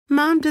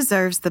Mom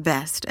deserves the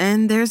best,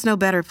 and there's no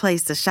better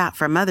place to shop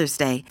for Mother's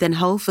Day than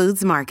Whole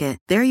Foods Market.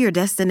 They're your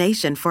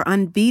destination for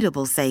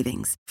unbeatable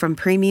savings, from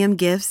premium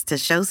gifts to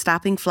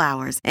show-stopping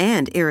flowers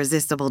and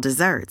irresistible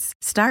desserts.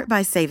 Start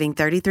by saving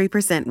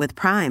 33% with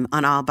Prime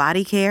on all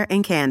body care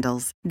and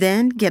candles.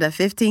 Then get a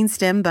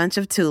 15-stem bunch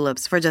of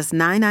tulips for just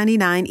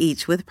 $9.99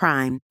 each with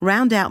Prime.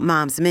 Round out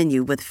Mom's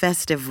menu with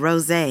festive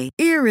rosé,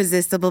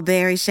 irresistible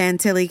berry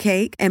chantilly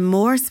cake, and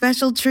more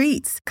special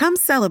treats. Come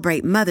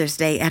celebrate Mother's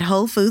Day at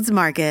Whole Foods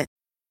Market.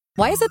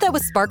 Why is it that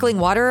with sparkling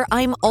water,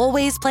 I'm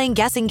always playing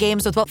guessing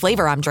games with what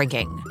flavor I'm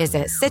drinking? Is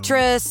it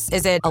citrus?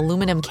 Is it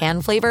aluminum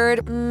can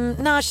flavored?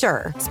 Not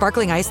sure.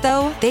 Sparkling ice,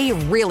 though, they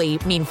really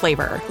mean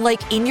flavor.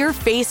 Like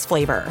in-your-face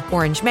flavor.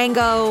 Orange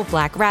mango,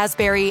 black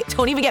raspberry.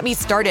 Don't even get me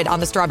started on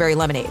the strawberry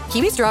lemonade.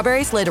 Kiwi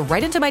Strawberry slid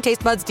right into my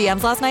taste buds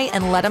DMs last night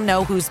and let them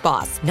know who's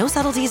boss. No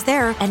subtleties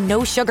there, and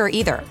no sugar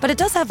either. But it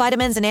does have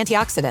vitamins and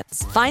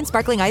antioxidants. Find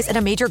sparkling ice at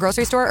a major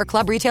grocery store or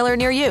club retailer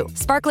near you.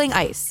 Sparkling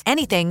ice.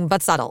 Anything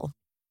but subtle.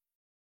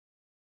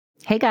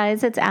 Hey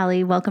guys, it's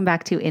Allie. Welcome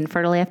back to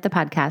Infertile AF, the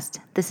podcast.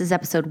 This is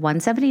episode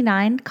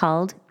 179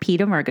 called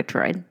Peta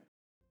Murgatroyd.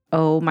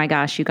 Oh my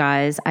gosh, you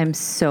guys, I'm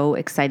so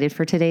excited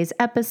for today's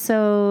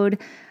episode.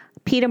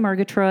 Peta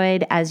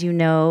Murgatroyd, as you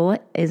know,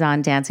 is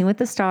on Dancing with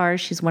the Stars.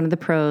 She's one of the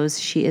pros.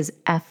 She is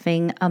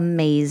effing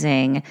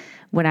amazing.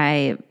 When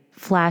I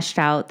flashed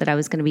out that I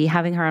was going to be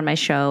having her on my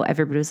show,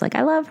 everybody was like,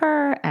 I love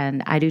her.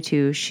 And I do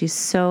too. She's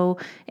so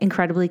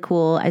incredibly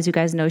cool. As you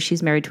guys know,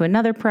 she's married to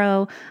another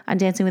pro on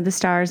Dancing with the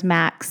Stars,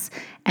 Max,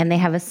 and they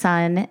have a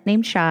son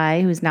named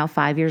Shai, who's now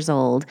 5 years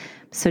old.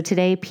 So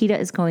today, Peta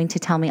is going to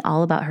tell me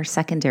all about her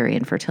secondary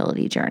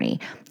infertility journey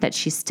that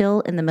she's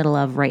still in the middle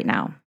of right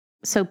now.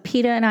 So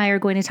Peta and I are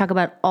going to talk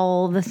about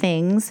all the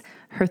things,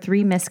 her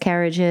 3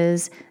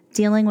 miscarriages,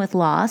 dealing with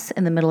loss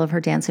in the middle of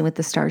her Dancing with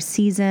the Stars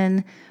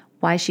season,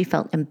 why she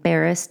felt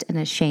embarrassed and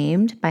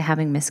ashamed by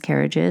having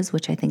miscarriages,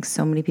 which I think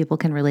so many people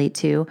can relate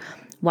to,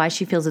 why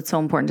she feels it's so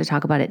important to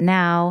talk about it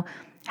now,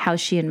 how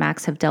she and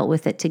Max have dealt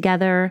with it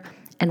together,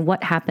 and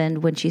what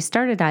happened when she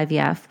started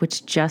IVF,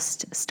 which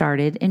just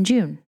started in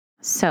June.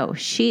 So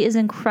she is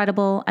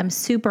incredible. I'm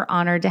super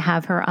honored to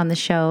have her on the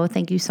show.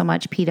 Thank you so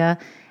much, Peta.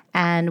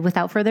 And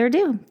without further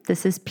ado,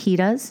 this is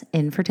Peta's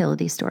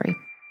infertility story.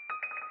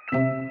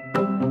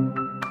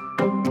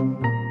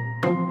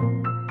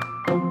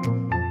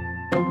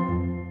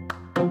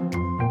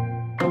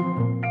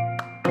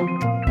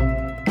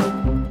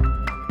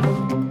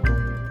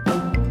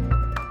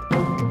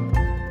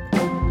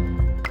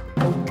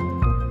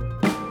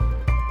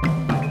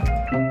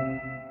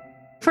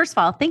 First of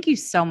all, thank you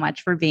so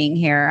much for being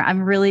here.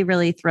 I'm really,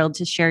 really thrilled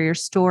to share your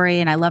story.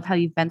 And I love how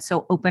you've been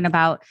so open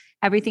about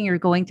everything you're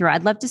going through.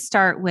 I'd love to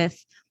start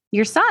with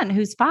your son,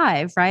 who's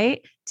 5,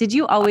 right? Did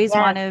you always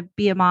want to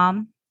be a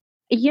mom?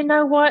 You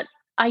know what?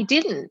 I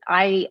didn't.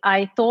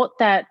 I thought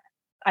that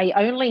I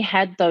only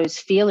had those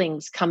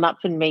feelings come up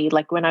in me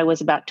like when I was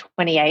about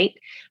 28.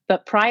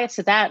 But prior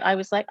to that, I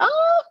was like,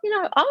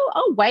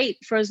 I'll wait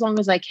for as long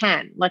as I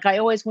can. Like I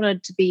always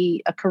wanted to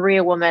be a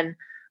career woman,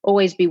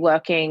 always be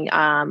working.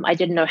 I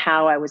didn't know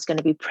how I was going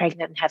to be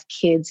pregnant and have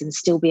kids and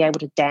still be able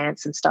to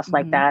dance and stuff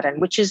like that. And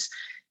which is,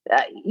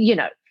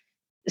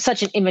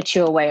 such an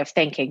immature way of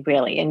thinking,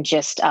 really, and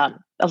just a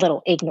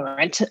little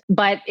ignorant.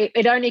 But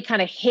it only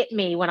kind of hit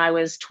me when I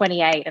was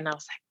 28, and I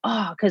was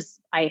like, because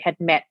I had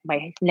met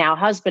my now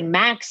husband,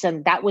 Max,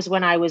 and that was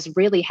when I was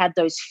really had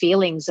those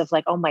feelings of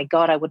like, oh my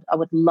God, I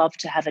would love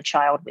to have a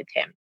child with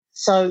him.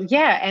 So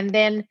yeah, and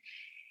then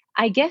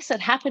I guess it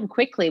happened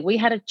quickly. We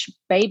had a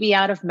baby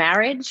out of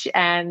marriage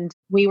and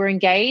we were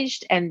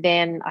engaged. And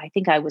then I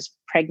think I was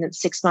pregnant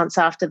 6 months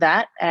after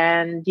that.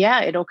 And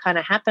yeah, it all kind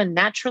of happened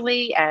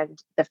naturally. And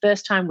the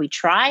first time we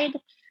tried.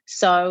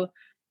 So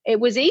it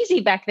was easy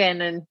back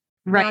then. And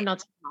right. Now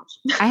not so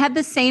much. I had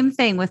the same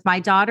thing with my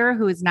daughter,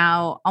 who is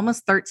now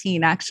almost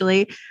 13,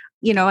 actually.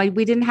 We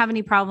didn't have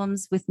any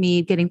problems with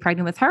me getting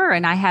pregnant with her.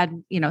 And I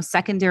had,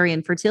 secondary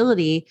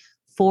infertility,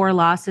 4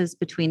 losses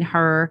between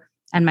her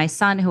and my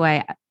son, who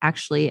I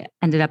actually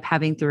ended up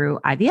having through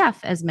IVF,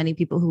 as many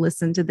people who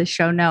listen to the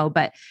show know.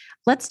 But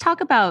let's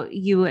talk about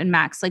you and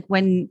Max. Like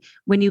when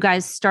you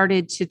guys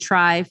started to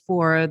try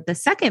for the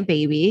second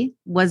baby,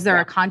 was there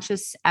a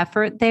conscious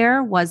effort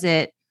there? Was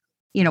it,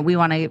 we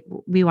want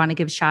to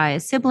give Shai a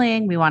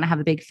sibling, we want to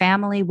have a big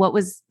family? What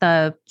was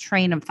the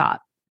train of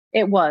thought?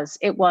 It was.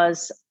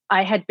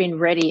 I had been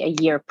ready a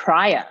year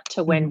prior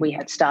to when we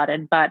had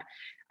started, but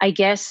I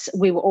guess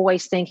we were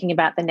always thinking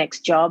about the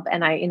next job.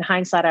 And in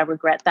hindsight, I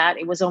regret that.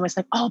 It was almost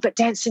like, but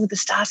Dancing with the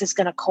Stars is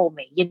going to call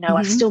me.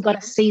 I've still got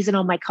a season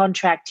on my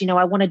contract.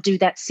 I want to do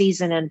that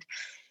season.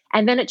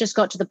 And then it just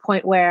got to the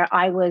point where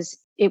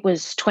it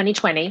was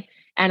 2020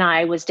 and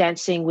I was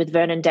dancing with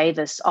Vernon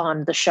Davis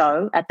on the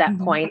show at that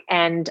point.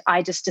 And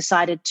I just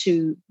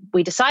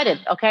we decided,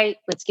 okay,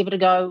 let's give it a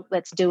go.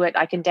 Let's do it.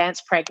 I can dance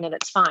pregnant.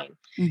 It's fine.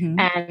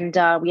 And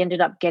we ended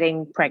up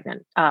getting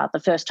pregnant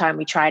the first time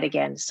we tried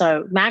again.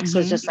 So Max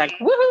was just like,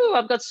 woohoo,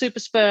 I've got super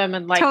sperm.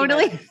 And like,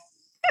 totally.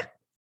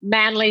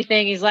 manly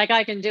thing. He's like,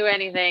 I can do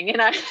anything,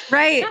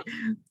 Right.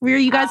 Were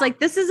you guys like,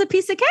 this is a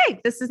piece of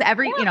cake. This is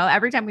every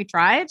time we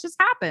try, it just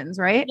happens,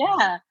 right?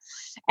 Yeah.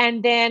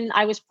 And then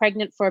I was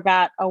pregnant for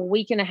about a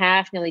week and a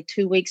half, nearly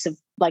 2 weeks of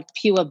like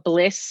pure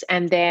bliss.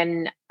 And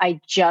then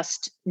I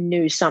just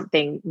knew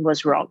something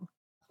was wrong.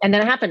 And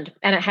then it happened,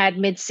 and it had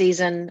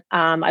mid-season.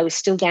 I was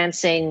still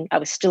dancing. I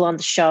was still on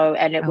the show,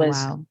 and it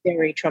was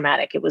very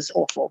traumatic. It was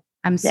awful.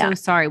 I'm so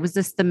sorry. Was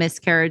this the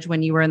miscarriage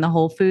when you were in the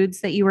Whole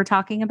Foods that you were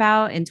talking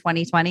about in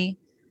 2020?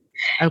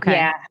 Okay.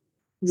 Yeah.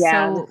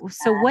 Yeah.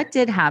 So what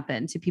did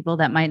happen to people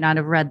that might not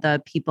have read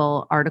the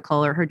People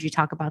article or heard you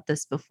talk about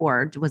this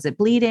before? Was it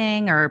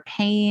bleeding or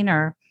pain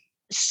or?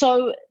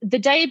 So the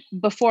day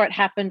before it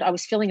happened, I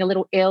was feeling a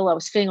little ill. I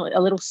was feeling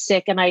a little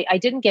sick, and I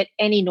didn't get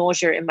any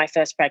nausea in my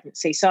first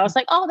pregnancy. So I was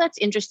like, oh, that's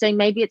interesting.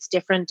 Maybe it's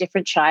different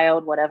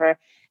child, whatever.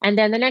 And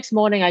then the next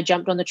morning I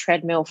jumped on the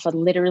treadmill for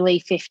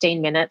literally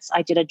 15 minutes.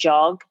 I did a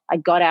jog. I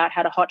got out,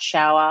 had a hot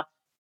shower,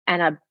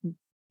 and a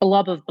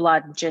blob of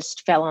blood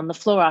just fell on the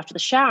floor after the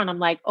shower. And I'm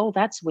like, oh,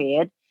 that's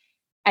weird.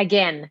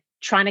 Again,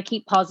 trying to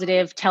keep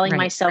positive, telling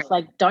myself,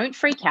 like, don't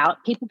freak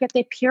out. People get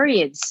their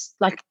periods,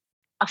 like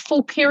a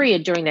full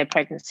period during their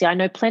pregnancy. I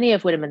know plenty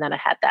of women that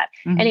have had that.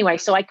 Anyway,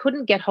 so I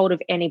couldn't get hold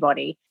of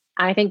anybody.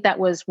 And I think that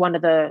was one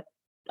of the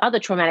other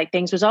traumatic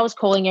things was I was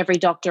calling every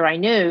doctor I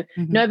knew.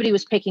 Nobody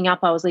was picking up.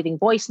 I was leaving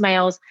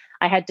voicemails.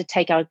 I had to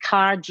take our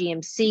car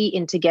GMC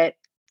in to get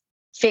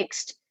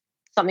fixed.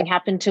 Something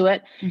happened to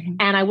it.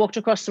 And I walked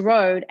across the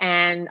road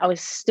and I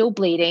was still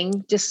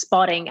bleeding, just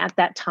spotting at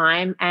that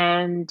time.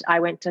 And I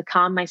went to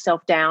calm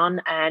myself down.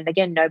 And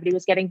again, nobody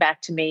was getting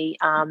back to me.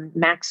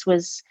 Max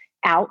was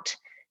out.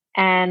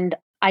 And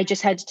I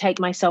just had to take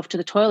myself to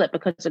the toilet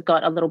because it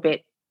got a little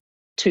bit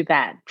too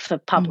bad for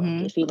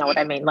public, if you know what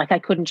I mean. Like I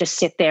couldn't just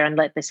sit there and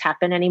let this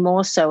happen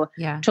anymore. So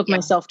took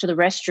myself to the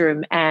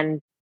restroom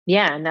and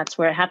that's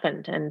where it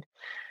happened. And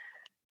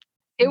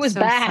it was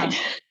so bad.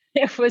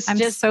 It was I'm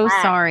just so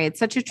bad. sorry. It's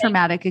such a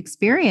traumatic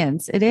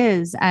experience. It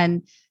is.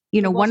 And,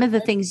 one of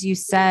the things you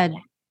said,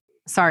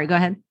 sorry, go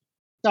ahead.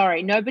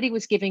 Sorry, nobody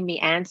was giving me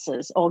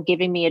answers or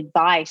giving me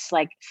advice.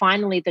 Like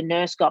finally the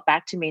nurse got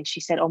back to me and she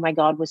said, oh my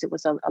God, was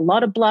a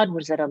lot of blood?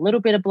 Was it a little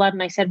bit of blood?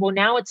 And I said, well,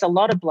 now it's a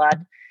lot of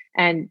blood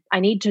and I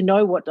need to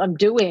know what I'm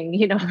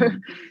doing,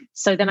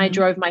 So then I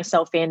drove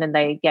myself in and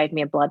they gave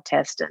me a blood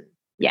test and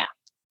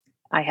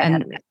I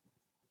had it.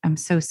 I'm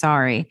so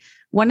sorry.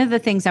 One of the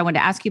things I wanted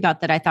to ask you about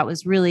that I thought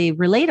was really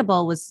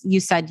relatable was you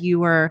said you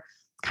were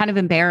kind of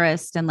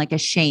embarrassed and like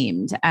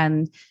ashamed.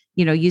 And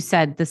you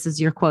said, this is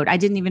your quote, I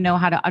didn't even know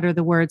how to utter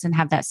the words and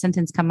have that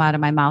sentence come out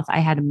of my mouth. I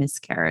had a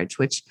miscarriage,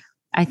 which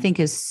I think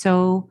is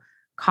so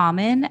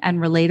common and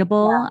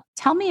relatable.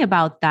 Tell me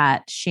about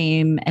that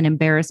shame and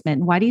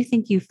embarrassment. Why do you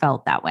think you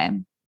felt that way?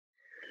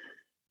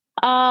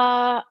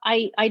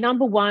 I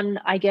number one,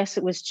 I guess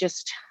it was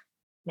just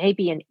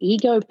maybe an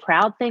ego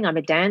proud thing. I'm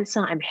a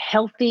dancer. I'm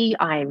healthy.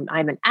 I'm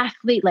an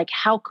athlete. Like,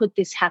 how could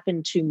this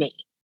happen to me?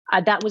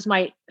 That was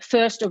my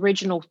first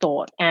original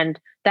thought. And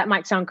that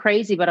might sound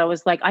crazy, but I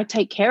was like, I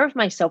take care of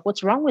myself.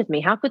 What's wrong with me?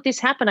 How could this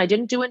happen? I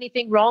didn't do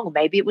anything wrong.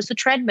 Maybe it was the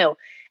treadmill.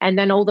 And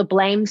then all the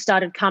blame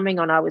started coming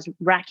on. I was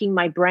racking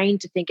my brain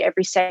to think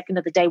every second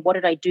of the day, what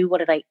did I do? What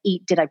did I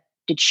eat? Did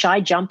shy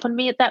jump on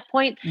me at that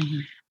point?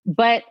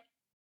 But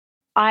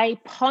I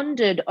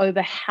pondered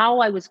over how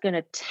I was going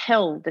to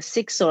tell the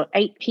 6 or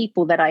 8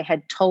 people that I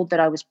had told that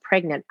I was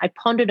pregnant. I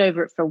pondered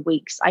over it for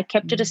weeks. I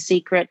kept it a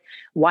secret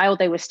while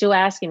they were still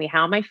asking me,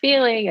 how am I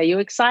feeling? Are you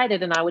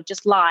excited? And I would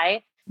just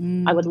lie.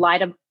 I would lie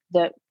to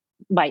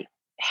my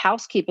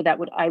housekeeper that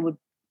I would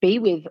be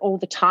with all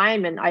the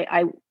time. And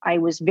I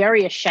was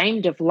very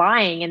ashamed of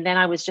lying. And then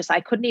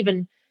I couldn't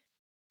even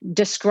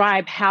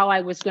describe how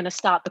I was going to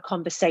start the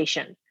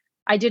conversation.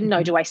 I didn't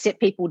know, do I sit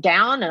people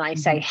down and I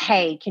say,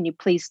 hey, can you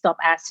please stop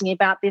asking me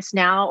about this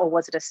now? Or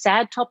was it a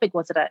sad topic?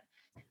 Was it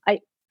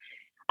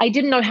I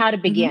didn't know how to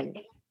begin.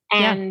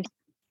 And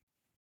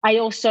I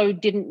also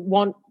didn't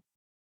want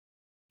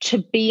to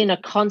be in a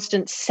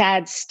constant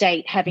sad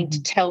state, having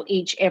to tell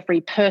every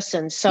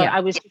person. So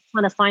I was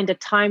trying to find a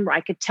time where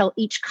I could tell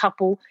each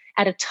couple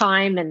at a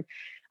time and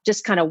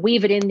just kind of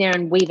weave it in there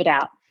and weave it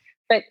out.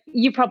 But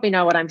you probably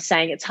know what I'm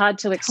saying. It's hard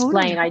to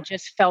explain. Totally. I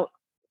just felt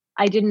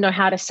I didn't know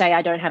how to say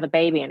I don't have a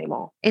baby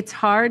anymore. It's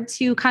hard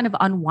to kind of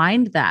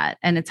unwind that.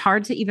 And it's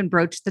hard to even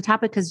broach the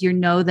topic because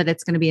that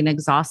it's going to be an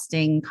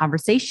exhausting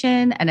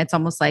conversation. And it's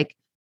almost like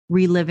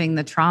reliving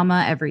the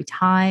trauma every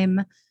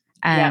time.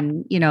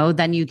 And,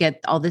 then you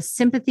get all this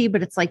sympathy,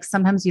 but it's like,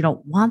 sometimes you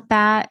don't want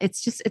that.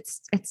 It's just,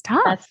 it's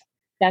tough.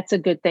 That's a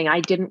good thing. I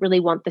didn't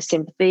really want the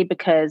sympathy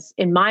because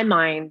in my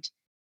mind,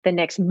 the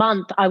next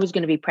month I was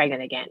going to be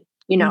pregnant again.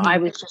 I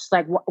was just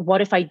like,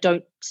 what if I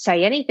don't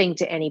say anything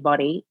to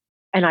anybody?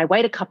 And I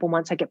wait a couple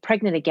months, I get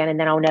pregnant again, and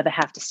then I'll never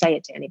have to say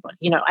it to anybody.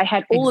 I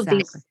had all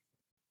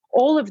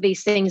of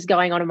these things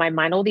going on in my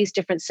mind, all these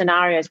different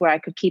scenarios where I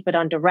could keep it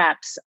under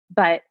wraps.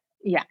 But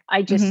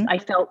I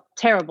felt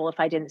terrible if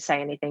I didn't say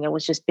anything. It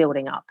was just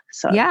building up.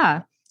 So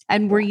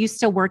And were you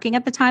still working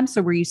at the time?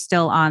 So were you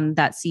still on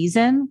that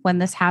season when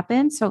this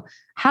happened? So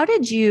how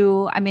did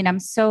you, I mean, I'm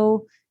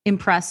so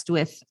impressed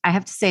with, I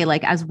have to say,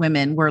 like, as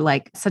women, we're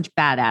like such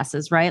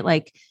badasses, right?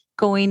 Like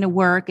going to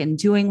work and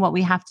doing what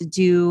we have to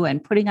do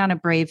and putting on a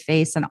brave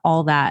face and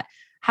all that.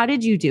 How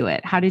did you do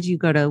it? How did you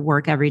go to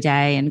work every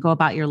day and go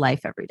about your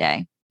life every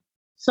day?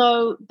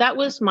 So that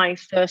was my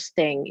first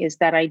thing, is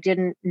that I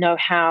didn't know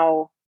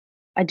how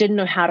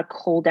to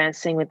call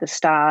Dancing with the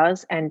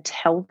Stars and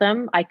tell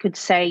them. I could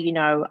say,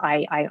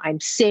 I'm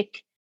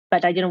sick,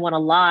 but I didn't want to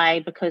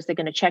lie because they're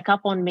going to check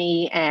up on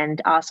me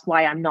and ask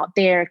why I'm not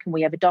there. Can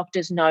we have a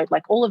doctor's note?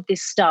 Like all of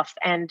this stuff.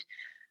 And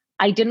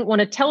I didn't want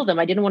to tell them.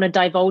 I didn't want to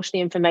divulge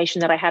the information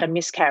that I had a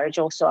miscarriage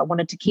also. I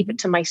wanted to keep it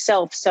to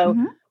myself. So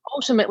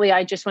ultimately,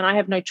 when I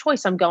have no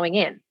choice, I'm going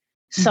in.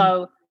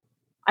 So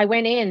I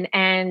went in,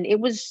 and it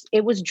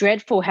was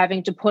dreadful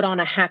having to put on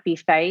a happy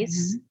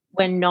face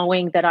when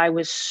knowing that I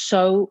was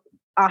so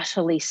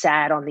utterly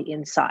sad on the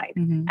inside.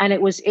 And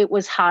it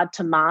was hard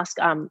to mask.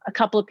 A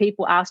couple of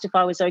people asked if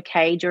I was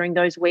okay during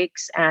those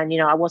weeks, and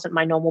I wasn't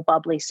my normal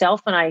bubbly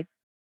self, and I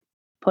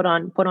put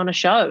on a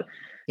show.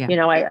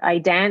 Yeah. I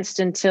danced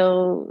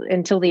until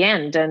the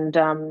end, and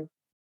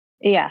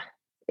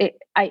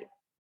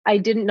I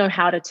didn't know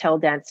how to tell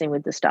Dancing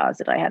with the Stars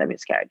that I had a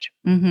miscarriage.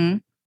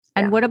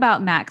 And what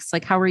about Max?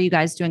 Like, how are you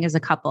guys doing as a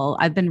couple?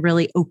 I've been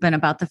really open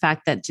about the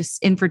fact that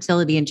just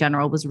infertility in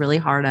general was really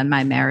hard on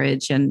my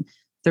marriage. And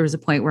there was a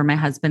point where my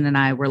husband and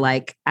I were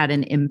like at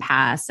an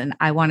impasse, and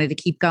I wanted to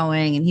keep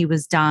going and he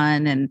was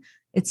done. And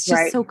it's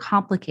just so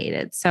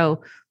complicated.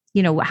 So,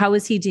 how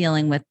is he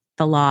dealing with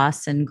the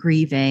loss and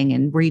grieving?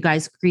 And were you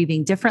guys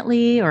grieving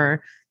differently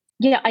or?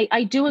 Yeah,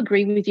 I do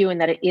agree with you in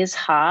that it is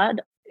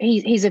hard.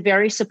 He's a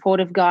very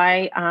supportive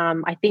guy.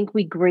 I think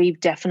we grieve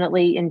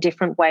definitely in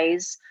different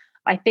ways.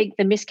 I think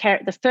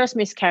the first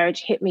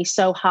miscarriage hit me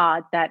so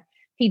hard that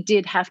he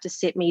did have to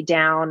sit me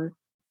down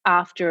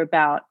after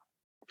about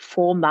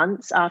 4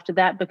 months after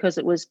that, because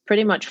it was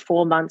pretty much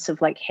 4 months of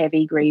like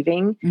heavy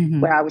grieving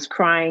where I was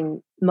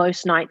crying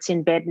most nights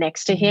in bed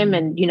next to him.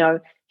 And,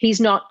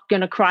 he's not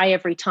going to cry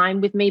every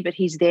time with me, but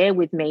he's there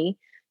with me.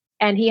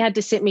 And he had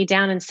to sit me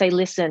down and say,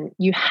 listen,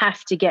 you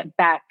have to get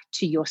back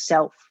to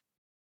yourself.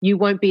 You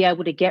won't be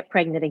able to get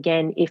pregnant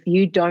again if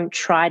you don't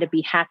try to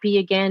be happy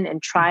again and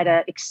try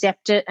to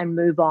accept it and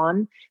move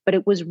on. But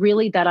it was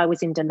really that I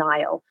was in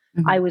denial.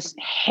 I was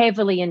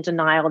heavily in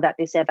denial that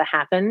this ever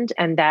happened,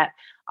 and that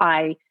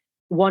I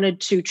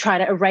wanted to try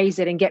to erase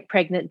it and get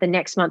pregnant the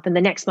next month and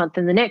the next month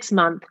and the next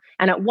month.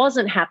 And it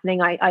wasn't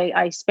happening.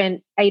 I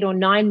spent 8 or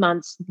 9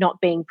 months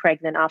not being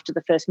pregnant after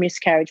the first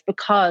miscarriage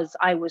because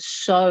I was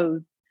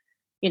so,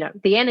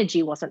 the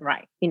energy wasn't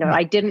right.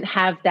 I didn't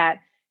have that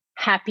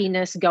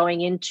happiness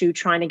going into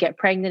trying to get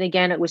pregnant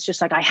again. It was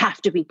just like, I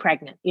have to be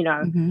pregnant,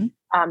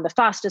 the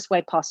fastest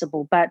way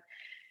possible. But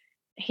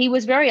he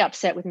was very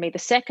upset with me. The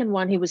second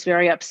one, he was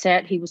very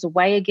upset. He was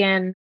away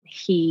again.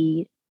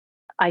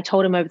 I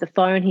told him over the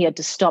phone he had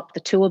to stop the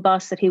tour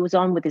bus that he was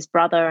on with his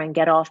brother and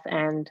get off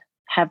and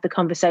have the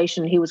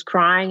conversation. He was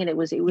crying, and it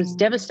was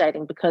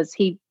devastating because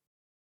he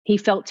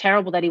felt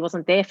terrible that he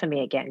wasn't there for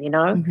me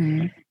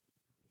again,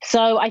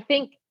 So I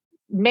think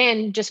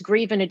men just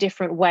grieve in a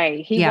different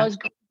way. He was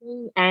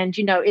grieving, and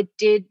it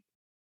did.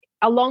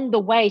 Along the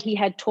way, he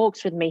had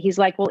talks with me. He's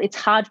like, well, it's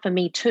hard for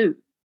me too.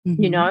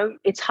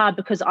 It's hard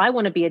because I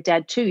want to be a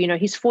dad too.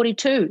 He's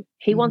 42.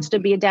 He wants to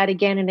be a dad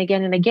again and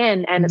again and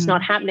again, and it's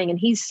not happening. And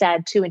he's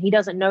sad too, and he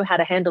doesn't know how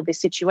to handle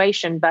this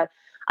situation. But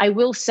I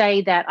will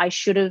say that I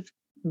should have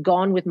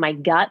gone with my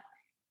gut.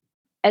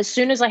 As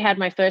soon as I had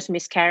my first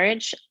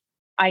miscarriage,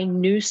 I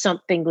knew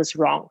something was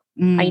wrong.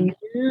 I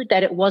knew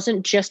that it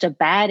wasn't just a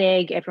bad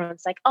egg.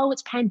 Everyone's like, oh,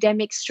 it's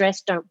pandemic stress.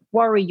 Don't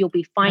worry. You'll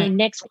be fine.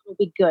 Next one will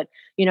be good.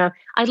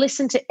 I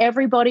listened to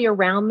everybody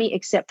around me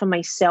except for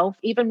myself.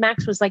 Even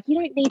Max was like, you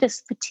don't need a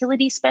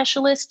fertility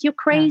specialist. You're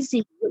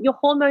crazy. Your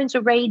hormones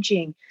are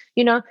raging,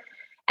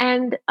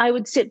 and I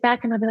would sit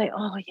back and I'd be like,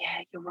 oh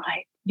yeah, you're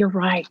right. You're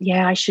right.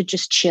 Yeah, I should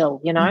just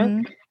chill,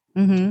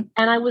 And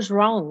I was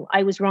wrong.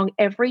 I was wrong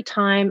every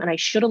time. And I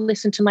should have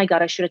listened to my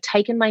gut. I should have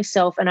taken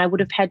myself, and I would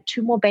have had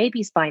 2 more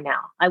babies by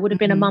now. I would have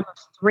been a mom of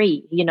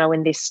 3,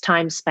 in this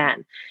time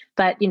span.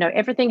 But,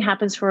 everything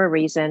happens for a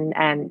reason,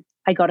 and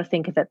I got to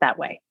think of it that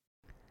way.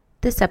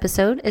 This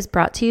episode is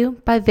brought to you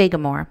by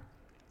Vegamore.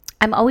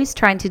 I'm always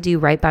trying to do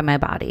right by my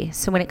body.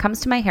 So when it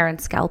comes to my hair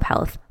and scalp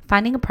health,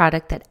 finding a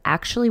product that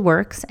actually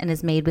works and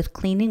is made with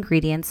clean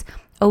ingredients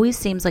always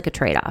seems like a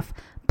trade-off.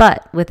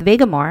 But with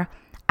Vegamore,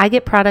 I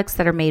get products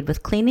that are made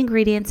with clean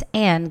ingredients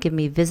and give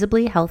me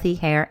visibly healthy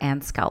hair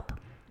and scalp.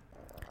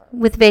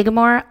 With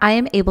Vegamore, I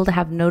am able to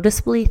have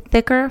noticeably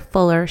thicker,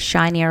 fuller,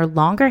 shinier,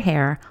 longer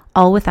hair,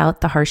 all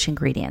without the harsh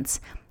ingredients.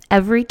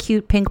 Every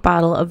cute pink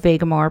bottle of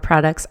Vegamore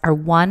products are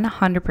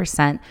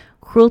 100%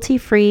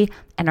 cruelty-free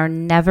and are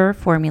never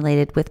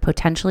formulated with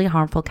potentially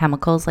harmful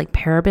chemicals like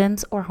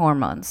parabens or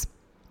hormones.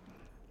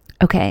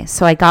 Okay,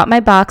 so I got my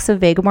box of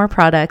Vegamore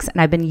products and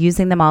I've been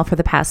using them all for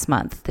the past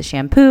month. The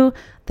shampoo,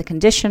 the the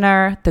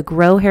conditioner, the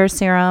Grow Hair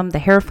Serum, the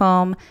hair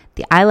foam,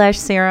 the eyelash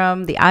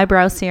serum, the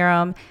eyebrow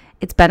serum.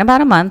 It's been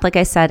about a month, like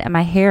I said, and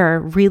my hair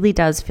really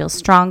does feel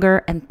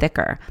stronger and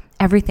thicker.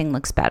 Everything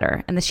looks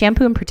better. And the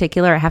shampoo in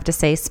particular, I have to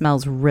say,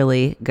 smells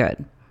really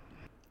good.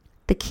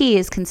 The key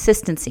is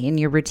consistency in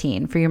your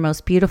routine for your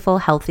most beautiful,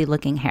 healthy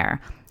looking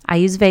hair. I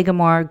use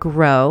Vegamour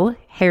Grow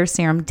Hair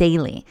Serum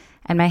daily,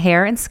 and my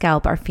hair and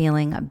scalp are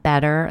feeling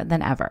better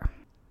than ever.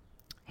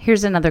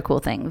 Here's another cool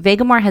thing.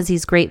 Vegamour has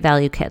these great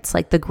value kits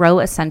like the Grow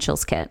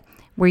Essentials Kit,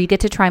 where you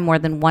get to try more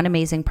than one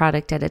amazing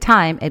product at a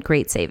time at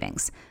great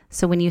savings.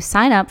 So when you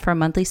sign up for a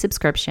monthly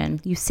subscription,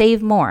 you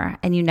save more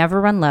and you never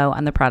run low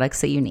on the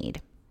products that you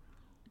need.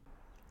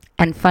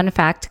 And fun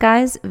fact,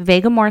 guys,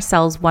 Vegamour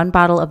sells one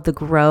bottle of the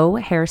Grow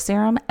Hair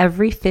Serum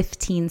every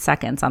 15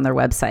 seconds on their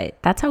website.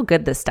 That's how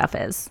good this stuff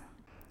is.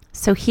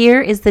 So here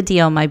is the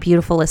deal, my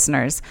beautiful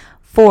listeners.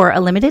 For a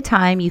limited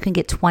time, you can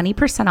get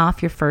 20%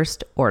 off your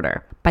first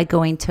order by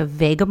going to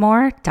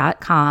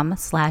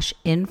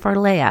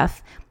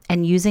vegamour.com/infertileaf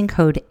and using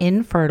code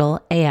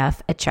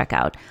INFERTILEAF at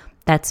checkout.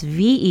 That's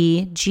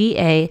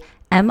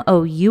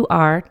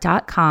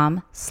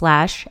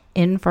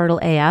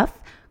vegamour.com/infertileaf,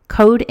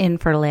 code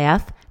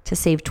INFERTILEAF to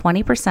save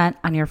 20%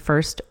 on your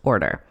first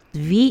order.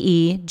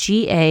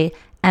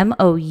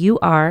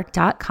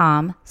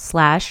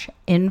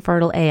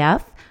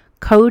 vegamour.com/infertileaf,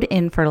 code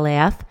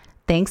INFERTILEAF.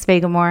 Thanks,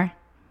 Vegamour.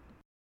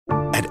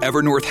 At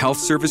Evernorth Health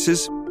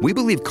Services, we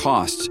believe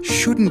costs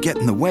shouldn't get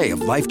in the way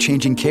of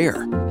life-changing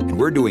care, and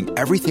we're doing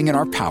everything in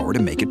our power to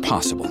make it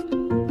possible.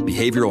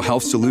 Behavioral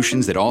health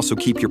solutions that also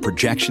keep your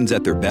projections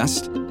at their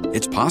best?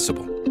 It's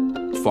possible.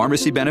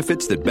 Pharmacy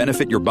benefits that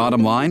benefit your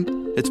bottom line?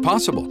 It's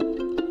possible.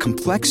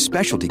 Complex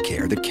specialty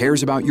care that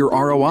cares about your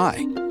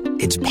ROI?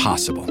 It's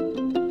possible.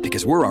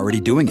 Because we're already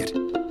doing it.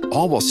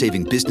 All while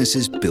saving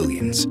businesses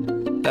billions.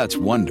 That's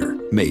Wonder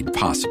made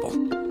possible.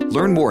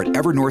 Learn more at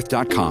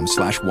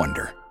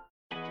evernorth.com/wonder.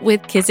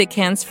 With Kizik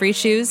Hands Free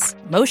Shoes,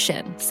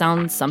 motion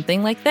sounds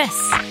something like this.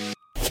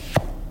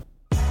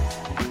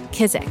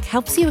 Kizik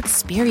helps you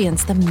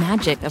experience the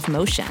magic of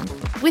motion.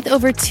 With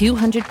over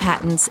 200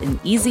 patents and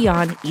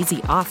easy-on,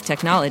 easy-off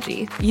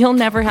technology, you'll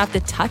never have to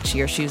touch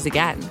your shoes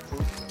again.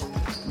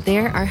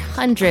 There are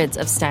hundreds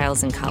of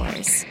styles and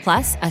colors,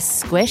 plus a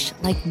squish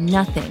like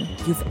nothing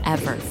you've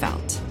ever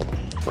felt.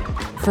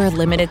 For a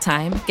limited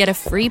time, get a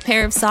free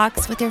pair of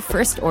socks with your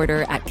first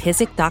order at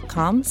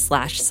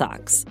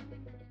kizik.com/socks.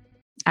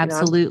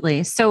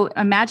 Absolutely. So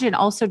imagine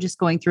also just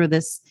going through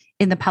this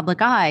in the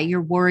public eye.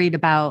 You're worried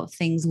about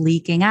things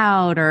leaking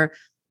out or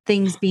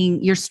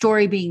your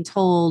story being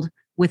told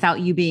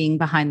without you being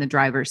behind the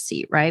driver's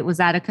seat, right? Was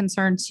that a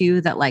concern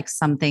too, that like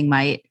something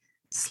might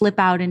slip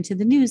out into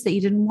the news that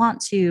you didn't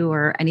want to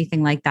or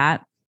anything like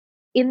that?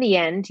 In the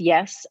end,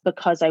 yes,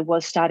 because I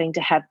was starting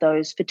to have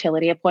those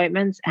fertility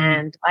appointments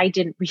and I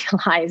didn't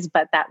realize,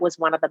 but that was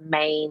one of the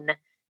main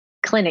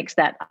clinics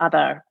that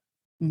other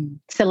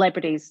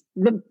celebrities,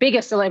 the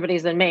bigger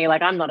celebrities than me,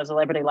 like I'm not a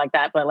celebrity like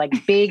that, but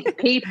like big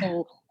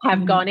people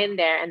have gone in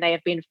there and they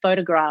have been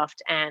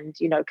photographed and,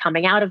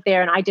 coming out of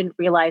there. And I didn't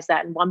realize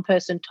that. And one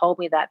person told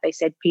me that. They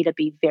said, Peta,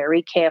 be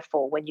very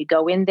careful. When you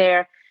go in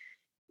there,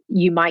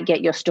 you might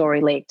get your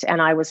story leaked.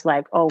 And I was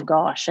like, oh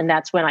gosh. And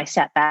that's when I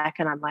sat back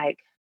and I'm like,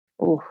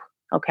 oh,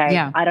 okay.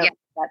 Yeah. I don't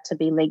want that to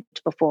be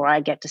leaked before I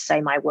get to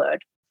say my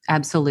word.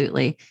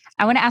 Absolutely.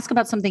 I want to ask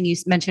about something you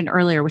mentioned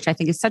earlier, which I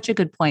think is such a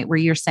good point, where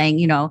you're saying,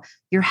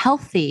 you're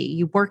healthy,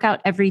 you work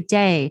out every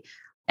day,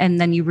 and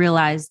then you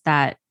realize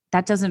that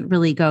that doesn't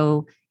really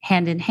go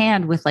hand in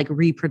hand with like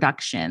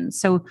reproduction.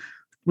 So,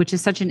 which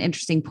is such an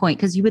interesting point,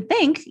 because you would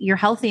think you're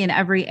healthy in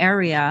every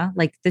area,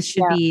 like this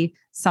should be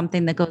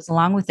something that goes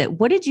along with it.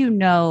 What did you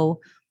know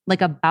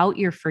like about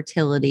your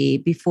fertility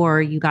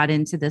before you got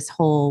into this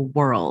whole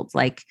world?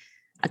 Like,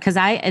 because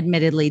I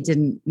admittedly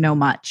didn't know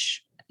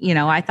much.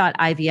 I thought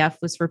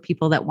IVF was for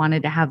people that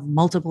wanted to have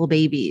multiple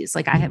babies.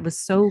 Like I was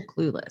so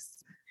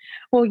clueless.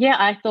 Well, yeah,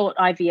 I thought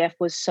IVF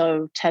was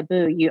so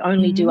taboo. You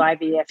only do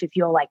IVF if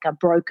you're like a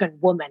broken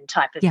woman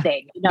type of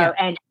thing,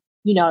 and,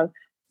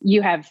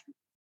 you have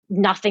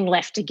nothing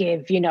left to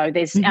give,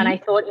 there's, and I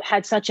thought it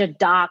had such a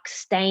dark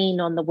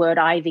stain on the word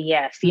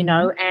IVF,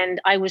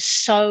 and I was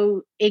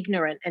so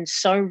ignorant and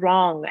so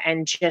wrong.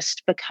 And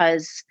just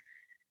because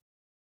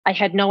I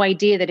had no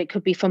idea that it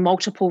could be for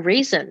multiple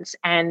reasons.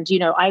 And,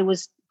 I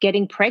was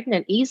getting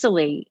pregnant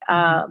easily,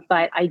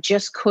 but I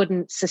just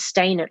couldn't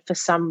sustain it for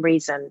some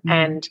reason.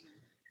 And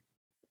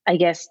I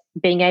guess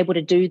being able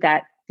to do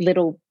that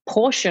little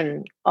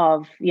portion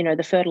of,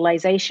 the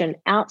fertilization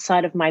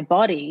outside of my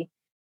body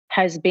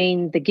has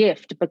been the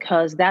gift,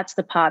 because that's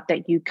the part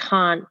that you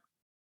can't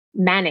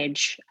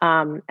manage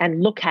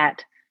and look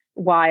at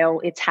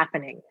while it's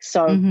happening.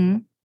 So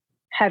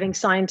having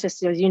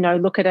scientists,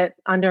 look at it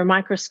under a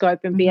microscope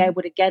and be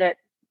able to get it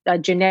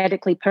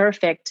genetically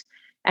perfect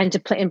and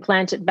to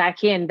implant it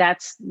back in,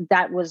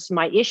 that was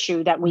my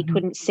issue, that we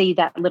couldn't see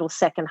that little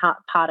second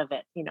part of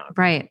it,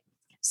 Right.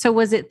 So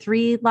was it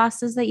 3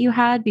 losses that you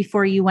had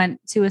before you went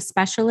to a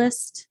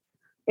specialist?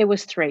 It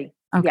was 3.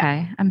 Okay.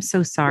 Yeah. I'm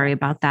so sorry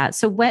about that.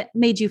 So what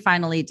made you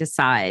finally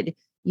decide,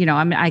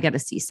 I got to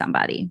see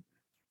somebody?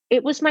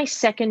 It was my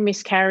second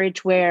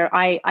miscarriage where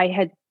I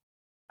had,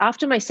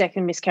 after my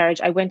second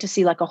miscarriage, I went to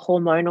see like a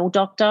hormonal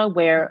doctor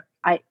where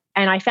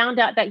I found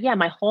out that, yeah,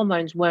 my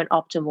hormones weren't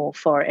optimal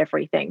for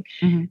everything.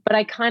 Mm-hmm. But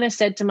I kind of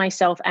said to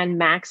myself and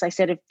Max, I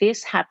said, if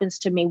this happens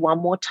to me one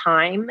more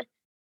time,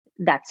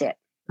 that's it.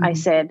 Mm-hmm. I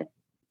said,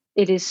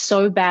 it is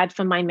so bad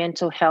for my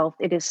mental health.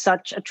 It is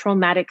such a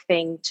traumatic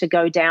thing to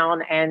go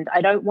down, and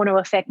I don't want to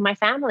affect my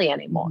family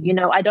anymore.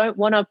 Mm-hmm. I don't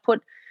want to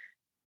put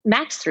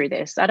Max through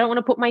this. I don't want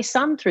to put my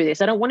son through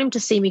this. I don't want him to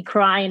see me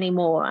cry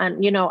anymore.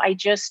 And,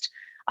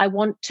 I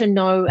want to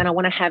know, and I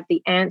want to have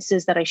the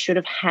answers that I should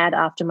have had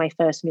after my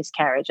first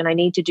miscarriage. And I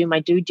need to do my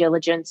due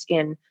diligence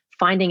in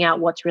finding out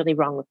what's really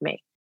wrong with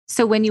me.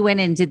 So when you went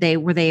in,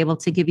 were they able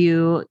to give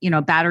you,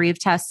 a battery of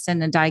tests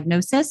and a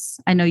diagnosis?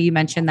 I know you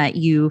mentioned that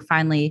you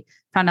finally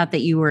found out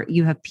that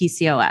you have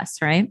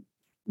PCOS, right?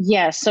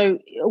 Yeah. So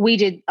we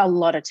did a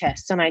lot of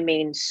tests, and I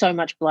mean, so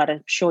much blood.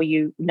 I'm sure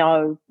you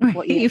know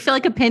what you feel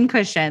like a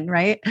pincushion,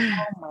 right?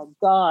 Oh my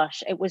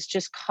gosh. It was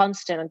just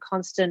constant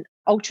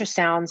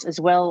ultrasounds as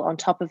well on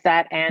top of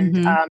that. And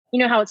Mm-hmm. you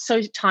know how it's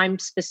so time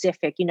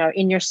specific,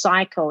 in your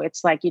cycle,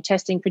 it's like you're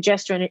testing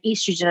progesterone and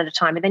estrogen at a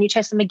time, and then you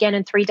test them again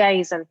in 3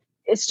 days. And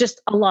it's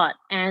just a lot.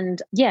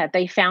 And yeah,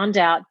 they found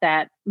out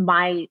that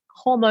my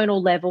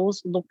hormonal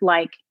levels looked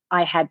like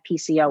I had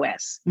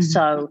PCOS. Mm-hmm.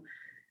 So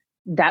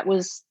that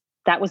was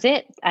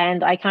it.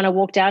 And I kind of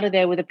walked out of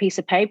there with a piece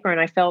of paper, and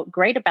I felt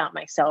great about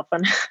myself.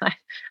 And I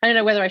don't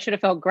know whether I should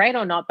have felt great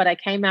or not, but I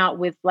came out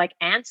with like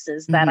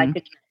answers that I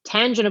could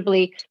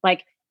tangibly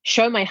like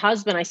show my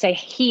husband. I say,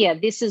 here,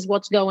 this is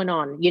what's going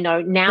on.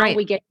 Now Right.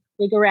 we get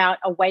to figure out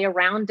a way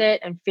around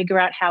it and figure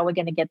out how we're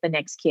going to get the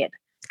next kid.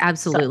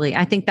 Absolutely.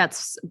 I think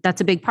that's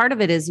a big part of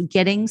it, is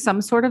getting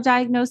some sort of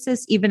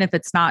diagnosis, even if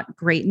it's not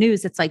great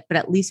news. It's like, but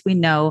at least we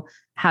know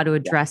how to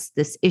address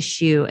this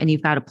issue, and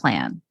you've got a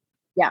plan.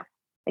 Yeah,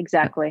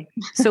 exactly.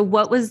 So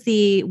what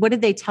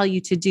did they tell you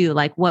to do?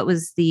 Like, what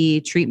was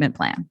the treatment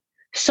plan?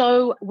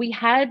 So we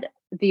had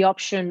the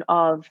option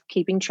of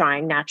keeping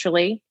trying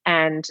naturally.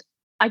 And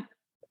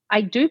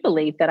I do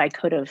believe that I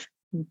could have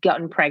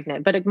gotten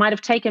pregnant, but it might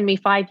have taken me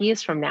 5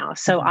 years from now.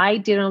 So I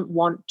didn't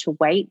want to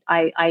wait.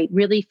 I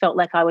really felt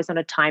like I was on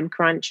a time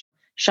crunch.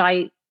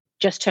 Shai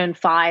just turned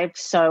 5.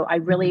 So I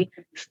really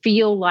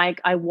feel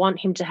like I want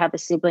him to have a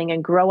sibling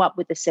and grow up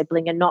with a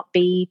sibling and not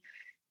be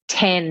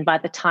 10 by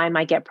the time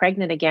I get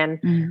pregnant again.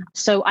 Mm-hmm.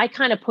 So I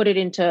kind of put it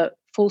into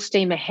full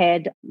steam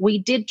ahead. We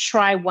did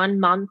try 1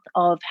 month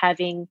of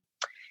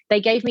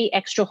they gave me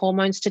extra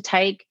hormones to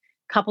take,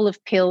 a couple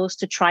of pills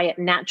to try it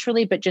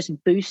naturally, but just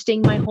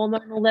boosting my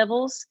hormonal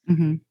levels.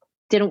 Mm-hmm.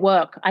 Didn't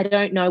work. I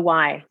don't know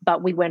why,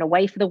 but we went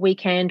away for the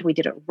weekend. We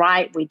did it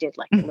right. We did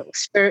like a little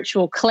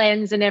spiritual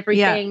cleanse and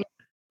everything. Yeah.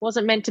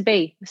 Wasn't meant to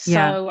be.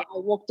 So I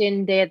walked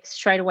in there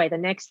straight away the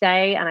next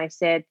day, and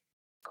I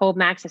called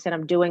Max. I said,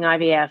 I'm doing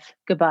IVF.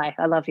 Goodbye.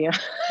 I love you.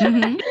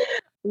 Mm-hmm.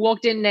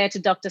 Walked in there to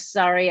Dr.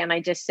 Surrey, and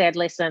I just said,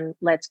 listen,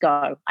 let's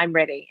go. I'm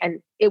ready.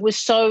 And it was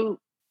so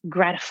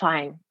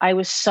gratifying. I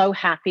was so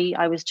happy.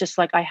 I was just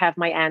like, I have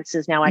my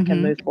answers now. I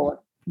can move forward.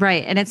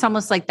 Right. And it's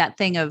almost like that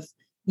thing of,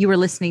 you were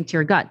listening to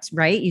your gut,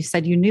 right? You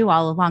said you knew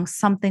all along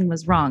something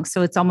was wrong.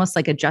 So it's almost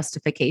like a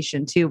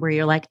justification too, where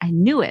you're like, I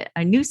knew it.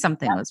 I knew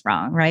something was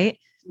wrong. Right.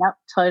 Yep.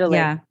 Totally.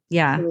 Yeah.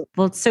 Yeah.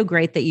 Well, it's so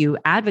great that you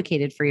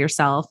advocated for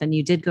yourself and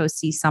you did go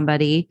see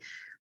somebody.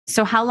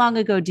 So how long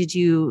ago did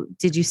you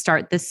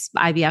start this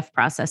IVF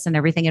process and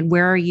everything? And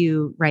where are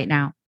you right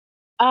now?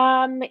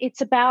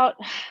 It's about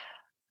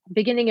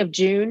beginning of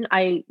June.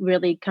 I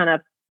really kind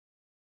of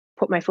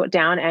put my foot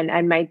down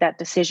and made that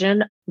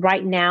decision.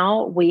 Right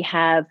now, we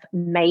have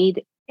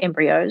made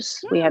embryos,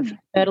 we have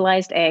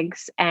fertilized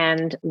eggs,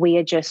 and we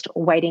are just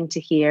waiting to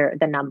hear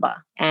the number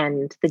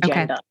and the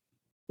gender.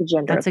 The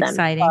gender That's of them.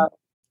 exciting.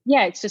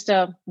 Yeah, it's just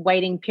a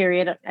waiting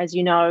period, as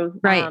you know.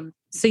 Right.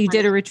 So you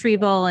did a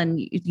retrieval and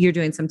you're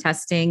doing some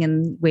testing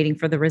and waiting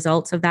for the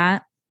results of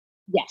that?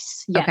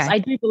 Yes. Okay. I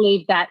do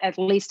believe that at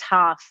least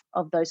half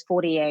of those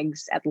 40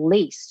 eggs at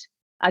least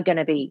are going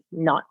to be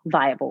not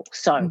viable.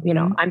 So,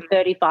 I'm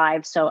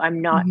 35, so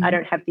I'm not, I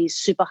don't have these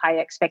super high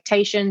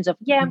expectations of,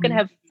 I'm going to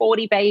have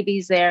 40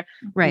 babies there.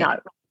 Right. No,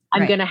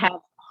 I'm going to have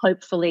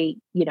hopefully,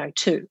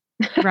 2.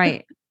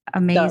 Right.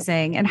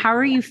 Amazing. And how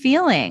are you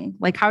feeling?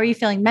 Like, how are you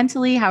feeling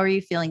mentally? How are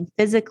you feeling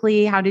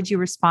physically? How did you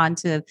respond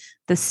to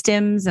the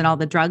stims and all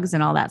the drugs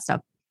and all that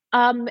stuff?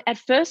 At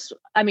first,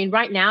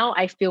 right now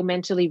I feel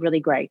mentally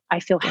really great. I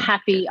feel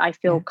happy. I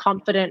feel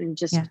confident and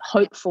just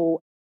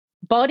hopeful.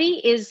 Body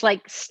is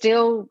like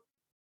still,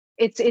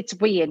 it's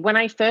weird. When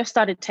I first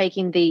started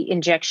taking the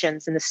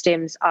injections and the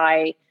stims,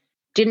 I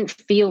didn't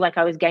feel like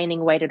I was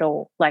gaining weight at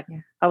all. Like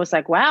I was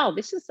like, wow,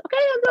 this is okay.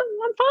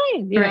 I'm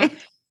fine. You know?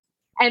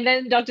 And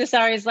then Dr.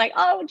 Sari is like,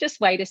 oh, just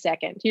wait a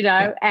second,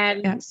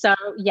 So,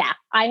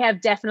 I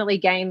have definitely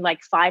gained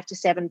like 5 to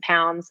 7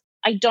 pounds.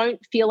 I don't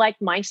feel like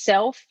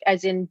myself,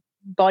 as in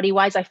body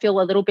wise. I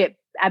feel a little bit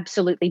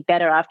absolutely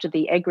better after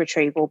the egg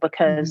retrieval,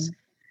 because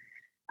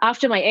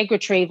after my egg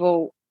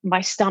retrieval,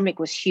 my stomach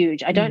was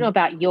huge. I don't know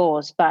about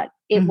yours, but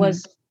it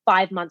was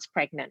 5 months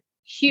pregnant.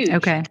 Huge.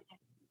 Okay.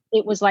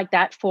 It was like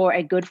that for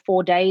a good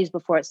 4 days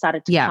before it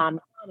started to calm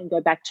down and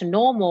go back to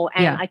normal.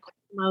 And I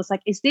was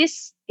like, is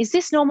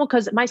this normal?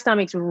 Because my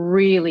stomach's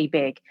really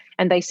big.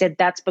 And they said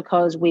that's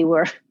because we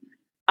were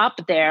up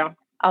there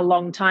a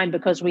long time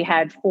because we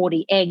had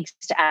 40 eggs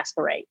to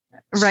aspirate.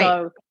 Right.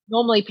 So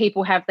normally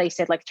people have, they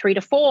said like 3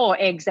 to 4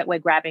 eggs that we're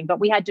grabbing, but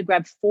we had to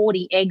grab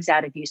 40 eggs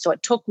out of you. So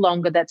it took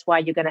longer. That's why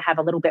you're going to have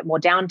a little bit more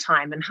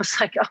downtime. And I was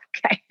like,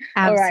 okay.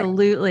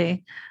 Absolutely.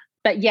 Right.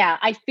 But yeah,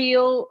 I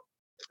feel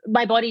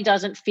my body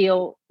doesn't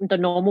feel the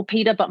normal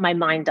Peta, but my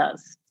mind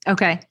does.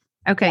 Okay.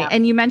 Yeah.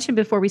 And you mentioned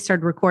before we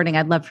started recording,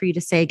 I'd love for you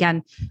to say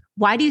again,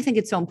 why do you think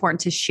it's so important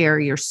to share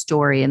your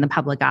story in the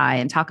public eye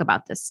and talk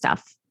about this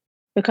stuff?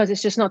 Because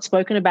it's just not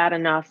spoken about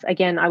enough.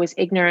 Again, I was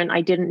ignorant.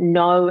 I didn't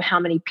know how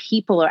many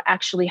people are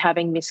actually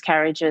having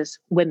miscarriages.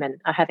 Women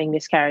are having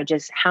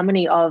miscarriages. How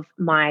many of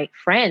my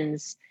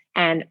friends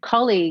and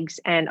colleagues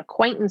and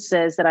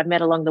acquaintances that I've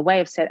met along the way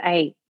have said,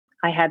 hey,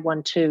 I had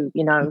one too,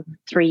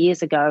 3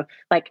 years ago.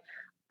 Like,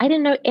 I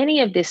didn't know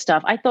any of this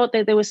stuff. I thought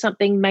that there was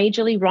something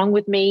majorly wrong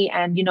with me.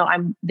 And,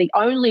 I'm the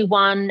only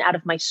one out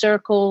of my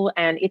circle.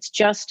 And it's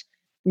just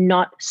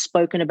not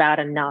spoken about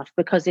enough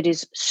because it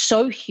is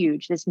so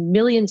huge. There's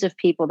millions of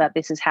people that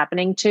this is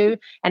happening to.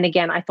 And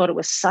again, I thought it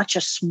was such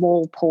a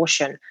small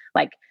portion,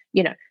 like,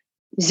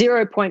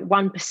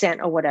 0.1%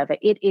 or whatever.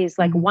 It is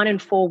like 1 in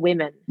 4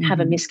 women have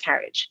a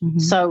miscarriage.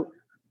 So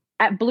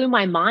it blew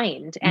my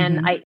mind.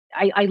 And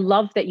I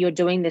love that you're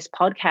doing this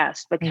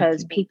podcast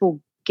because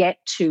people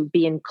get to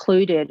be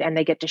included and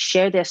they get to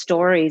share their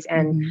stories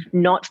and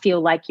not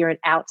feel like you're an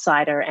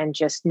outsider and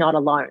just not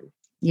alone.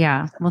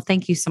 Yeah. Well,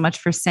 thank you so much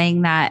for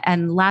saying that.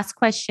 And last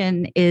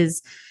question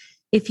is,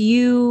 if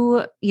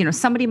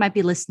somebody might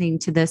be listening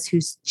to this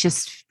who's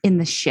just in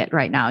the shit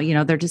right now,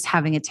 they're just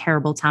having a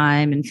terrible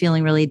time and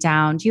feeling really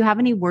down. Do you have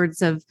any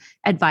words of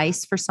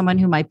advice for someone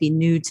who might be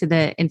new to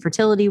the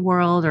infertility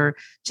world or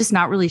just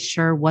not really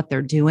sure what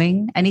they're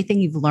doing? Anything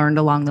you've learned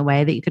along the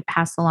way that you could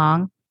pass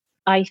along?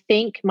 I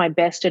think my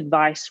best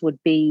advice would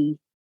be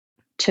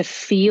to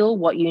feel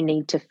what you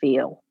need to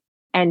feel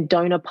and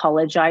don't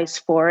apologize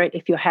for it.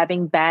 If you're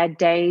having bad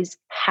days,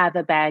 have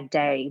a bad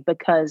day,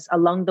 because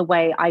along the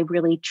way, I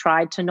really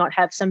tried to not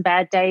have some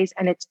bad days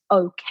and it's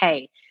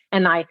okay.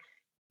 And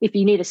if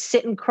you need to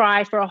sit and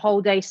cry for a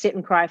whole day, sit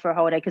and cry for a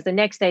whole day, because the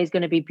next day is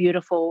going to be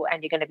beautiful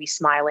and you're going to be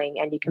smiling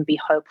and you can be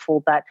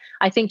hopeful. But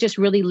I think just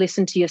really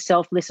listen to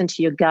yourself, listen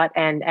to your gut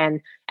and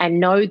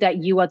know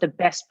that you are the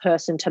best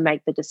person to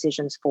make the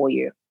decisions for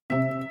you.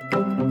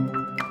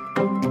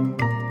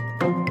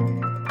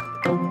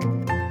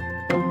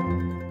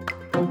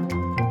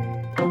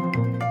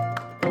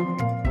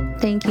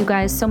 Thank you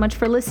guys so much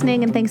for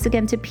listening. And thanks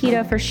again to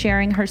Peta for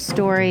sharing her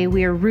story.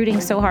 We are rooting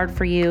so hard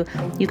for you.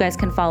 You guys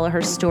can follow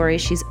her story.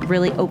 She's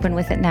really open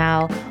with it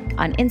now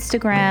on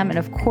Instagram. And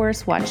of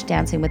course, watch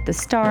Dancing with the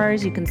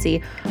Stars. You can see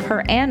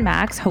her and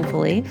Max,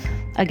 hopefully,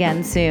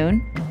 again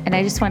soon. And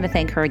I just want to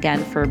thank her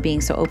again for being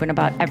so open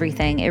about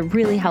everything. It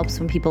really helps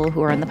when people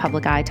who are in the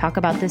public eye talk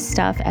about this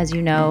stuff, as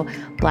you know,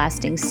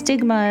 blasting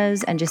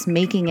stigmas and just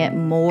making it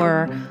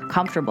more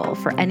comfortable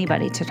for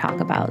anybody to talk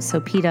about. So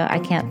Peta, I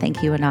can't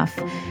thank you enough.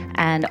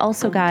 And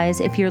also, guys,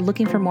 if you're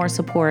looking for more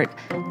support,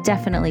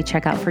 definitely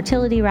check out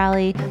Fertility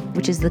Rally,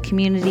 which is the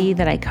community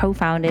that I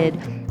co-founded.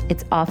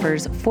 It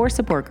offers 4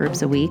 support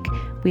groups a week.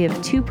 We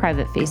have 2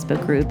 private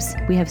Facebook groups.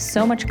 We have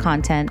so much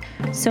content,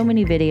 so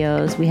many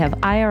videos. We have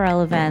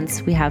IRL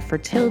events. We have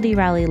Fertility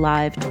Rally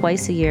Live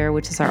twice a year,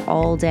 which is our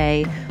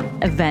all-day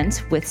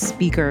event with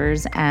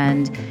speakers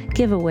and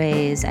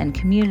giveaways and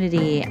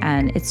community.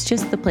 And it's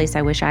just the place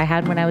I wish I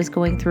had when I was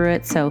going through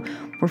it. So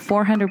we're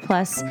 400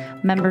 plus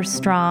members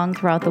strong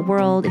throughout the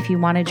world. If you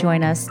want to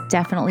join us,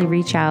 definitely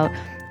reach out.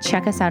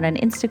 Check us out on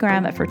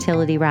Instagram at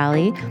Fertility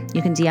Rally.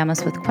 You can DM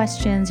us with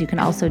questions. You can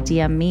also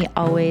DM me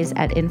always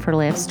at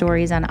InfertileAF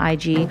Stories on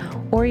IG,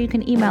 or you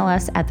can email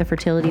us at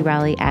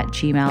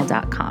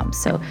thefertilityrally@gmail.com.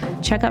 So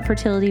check out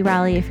Fertility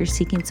Rally if you're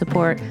seeking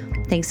support.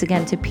 Thanks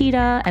again to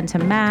Peta and to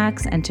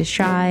Max and to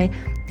Shai.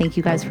 Thank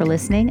you guys for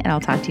listening, and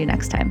I'll talk to you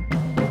next time.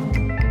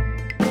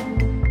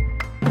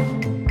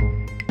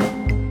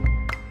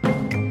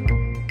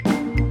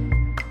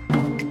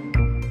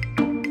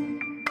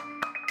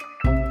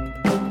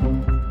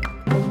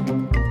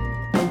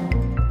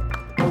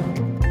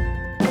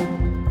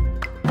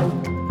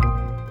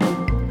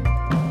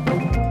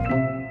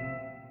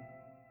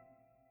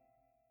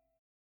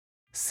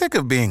 Sick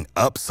of being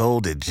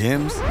upsold at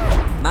gyms?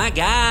 My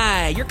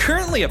guy, you're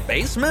currently a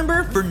base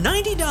member? For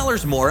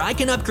 $90 more, I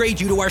can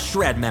upgrade you to our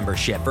Shred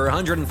membership. For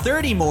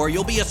 $130 more,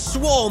 you'll be a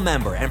Swole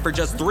member. And for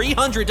just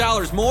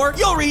 $300 more,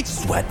 you'll reach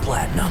Sweat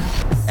Platinum.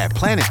 At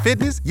Planet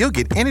Fitness, you'll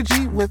get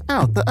energy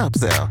without the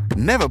upsell.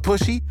 Never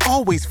pushy,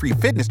 always free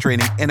fitness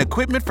training and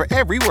equipment for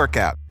every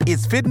workout.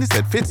 It's fitness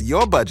that fits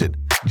your budget.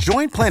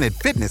 Join Planet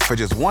Fitness for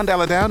just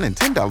 $1 down and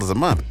 $10 a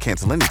month.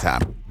 Cancel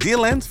anytime.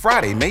 Deal ends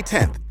Friday, May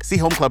 10th. See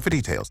Home Club for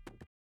details.